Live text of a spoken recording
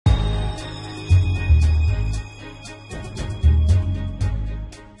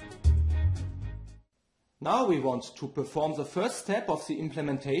Now we want to perform the first step of the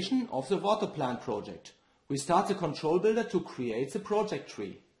implementation of the water plant project. We start the control builder to create the project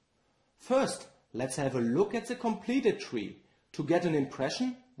tree. First, let's have a look at the completed tree to get an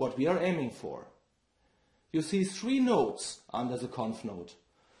impression what we are aiming for. You see 3 nodes under the conf node.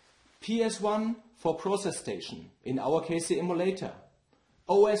 PS1 for process station, in our case the emulator.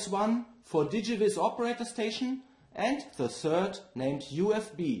 OS1 for DigiVis operator station, and the third named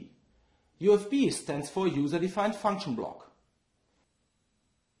UFB. UFB stands for User Defined Function Block.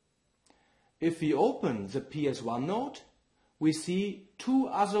 If we open the PS1 node, we see 2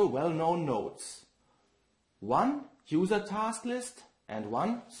 other well-known nodes. One user task list and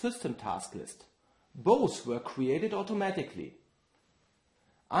one system task list. Both were created automatically.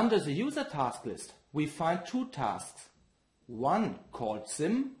 Under the user task list, we find 2 tasks, one called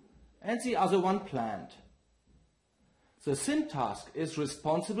sim and the other one planned. The sim task is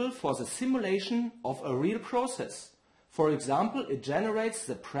responsible for the simulation of a real process. For example, it generates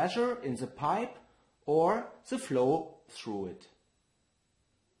the pressure in the pipe or the flow through it.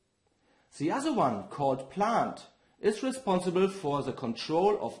 The other one, called planned, is responsible for the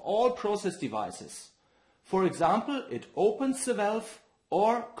control of all process devices. For example, it opens the valve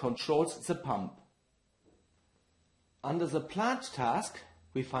or controls the pump. Under the planned task,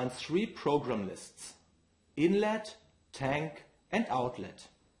 we find 3 program lists: inlet, tank and outlet.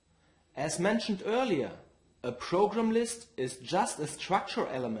 As mentioned earlier, a program list is just a structure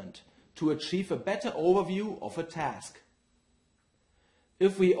element to achieve a better overview of a task.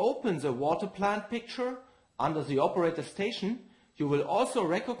 If we open the water plant picture under the operator station, you will also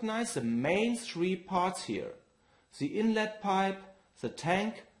recognize the main 3 parts here: the inlet pipe, the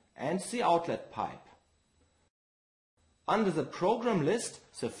tank and the outlet pipe. Under the program list,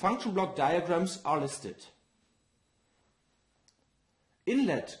 the function block diagrams are listed.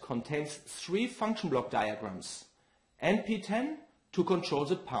 Inlet contains 3 function block diagrams: NP10 to control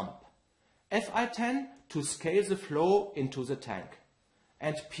the pump, FI10 to scale the flow into the tank,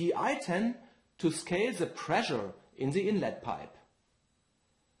 and PI10 to scale the pressure in the inlet pipe.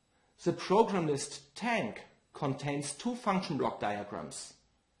 The program list tank contains 2 function block diagrams.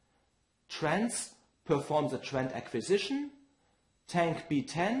 Trends perform the trend acquisition, tank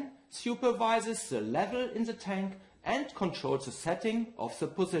B10 supervises the level in the tank and controls the setting of the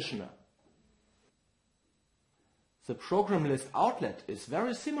positioner. The program list outlet is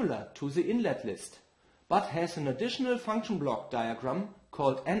very similar to the inlet list, but has an additional function block diagram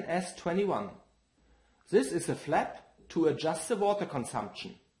called NS21. This is a flap to adjust the water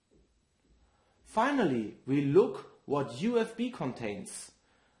consumption. Finally, we look what UFB contains.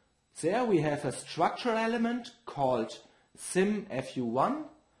 There we have a structure element called SimFU1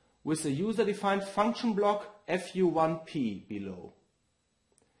 with a user-defined function block FU1P below.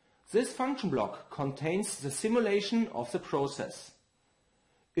 This function block contains the simulation of the process.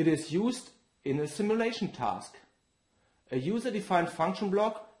 It is used in a simulation task. A user-defined function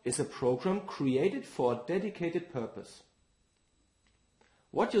block is a program created for a dedicated purpose.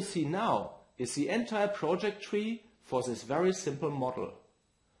 What you see now is the entire project tree for this very simple model.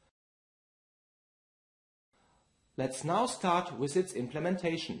 Let's now start with its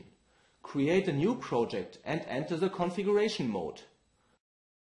implementation. Create a new project and enter the configuration mode.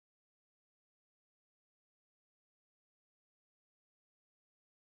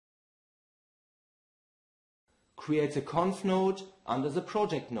 Create the conf node under the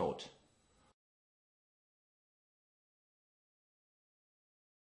project node.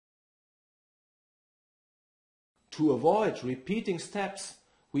 To avoid repeating steps,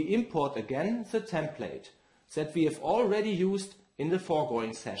 we import again the template that we have already used in the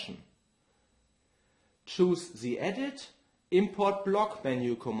foregoing session. Choose the Edit, Import Block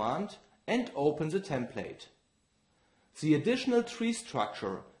menu command and open the template. The additional tree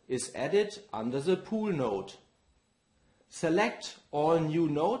structure is added under the Pool node. Select all new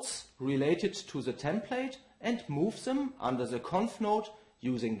nodes related to the template and move them under the conf node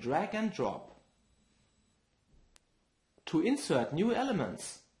using drag and drop. To insert new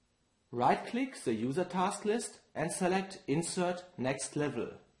elements, right-click the user task list and select Insert Next Level.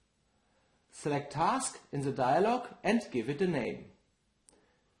 Select Task in the dialog and give it a name.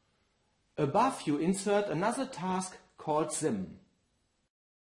 Above you insert another task called Sim.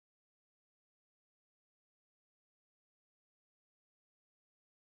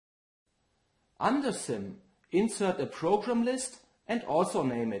 Under Sim, insert a program list and also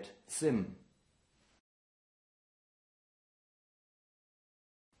name it Sim.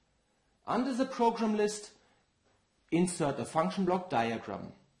 Under the program list, insert a function block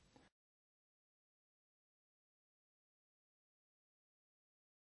diagram.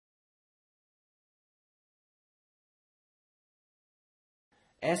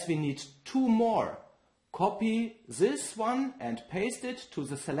 As we need 2 more, copy this one and paste it to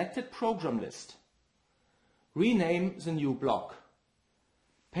the selected program list. Rename the new block.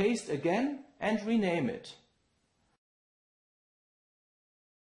 Paste again and rename it.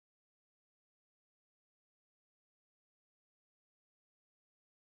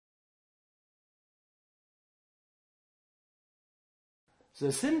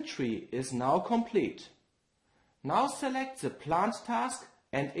 The sim tree is now complete. Now select the plant task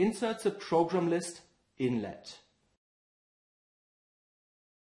and insert the program list inlet.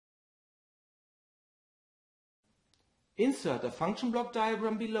 Insert a function block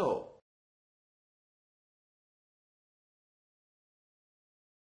diagram below.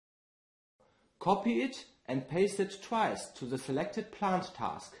 Copy it and paste it twice to the selected plant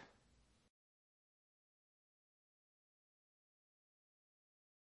task.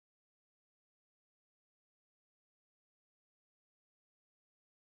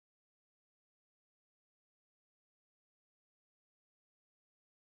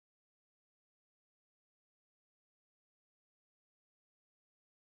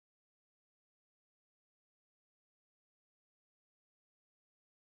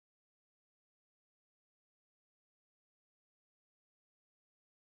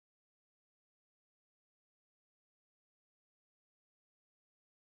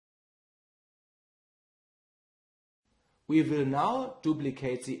 We will now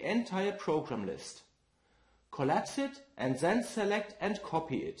duplicate the entire program list. Collapse it and then select and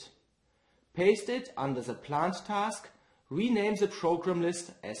copy it. Paste it under the plant task, rename the program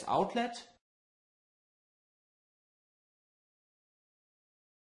list as outlet,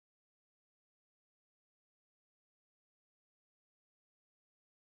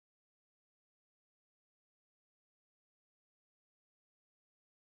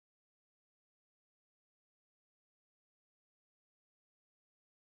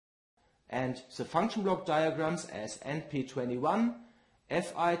 and the function block diagrams as NP21,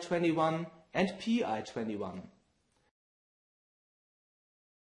 FI21 and PI21.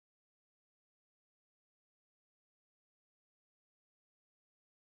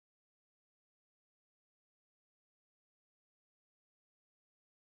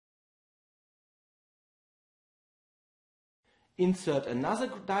 Insert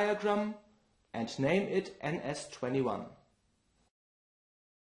another diagram and name it NS21.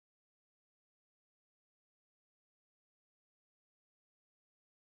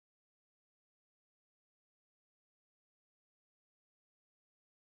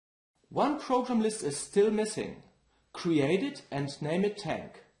 One program list is still missing. Create it and name it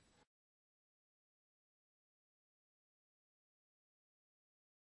tank.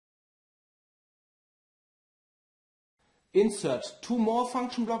 Insert 2 more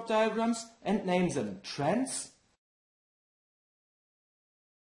function block diagrams and name them trans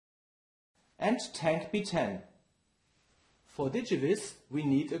and tank B10. For DigiVis we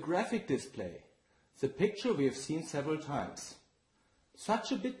need a graphic display, the picture we have seen several times.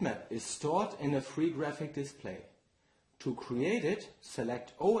 Such a bitmap is stored in a free graphic display. To create it,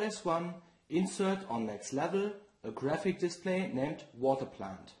 select OS1, insert on next level a graphic display named water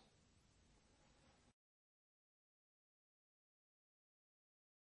plant.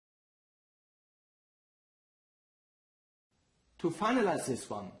 To finalize this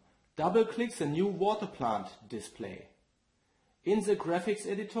one, double-click the new water plant display. In the graphics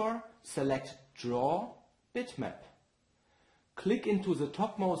editor, select Draw Bitmap. Click into the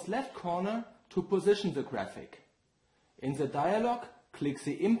topmost left corner to position the graphic. In the dialog, click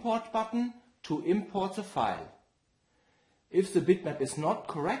the Import button to import the file. If the bitmap is not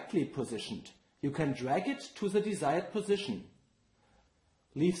correctly positioned, you can drag it to the desired position.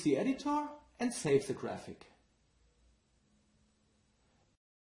 Leave the editor and save the graphic.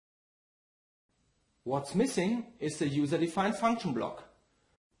 What's missing is the user-defined function block.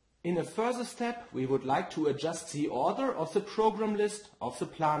 In a further step, we would like to adjust the order of the program list of the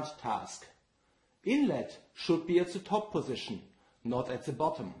plant task. Inlet should be at the top position, not at the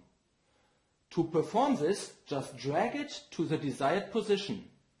bottom. To perform this, just drag it to the desired position.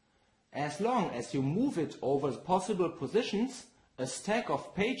 As long as you move it over the possible positions, a stack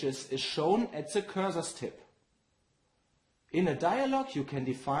of pages is shown at the cursor's tip. In a dialog, you can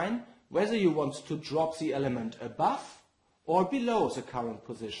define whether you want to drop the element above or below the current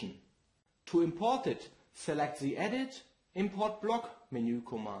position. To import it, select the Edit, Import Block menu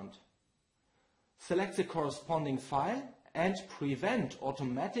command. Select the corresponding file and prevent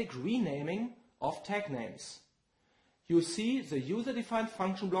automatic renaming of tag names. You see the user-defined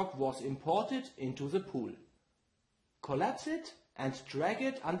function block was imported into the pool. Collapse it and drag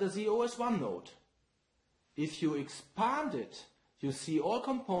it under the OS1 node. If you expand it, you see all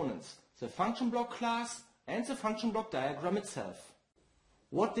components, the function block class and the function block diagram itself.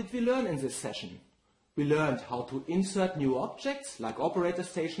 What did we learn in this session? We learned how to insert new objects like operator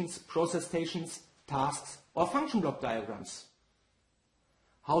stations, process stations, tasks or function block diagrams.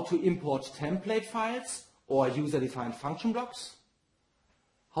 How to import template files or user-defined function blocks.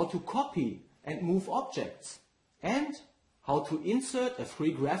 How to copy and move objects. And how to insert a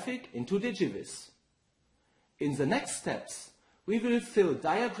free graphic into Digiviz. In the next steps, we will fill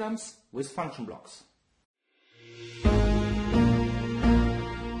diagrams with function blocks.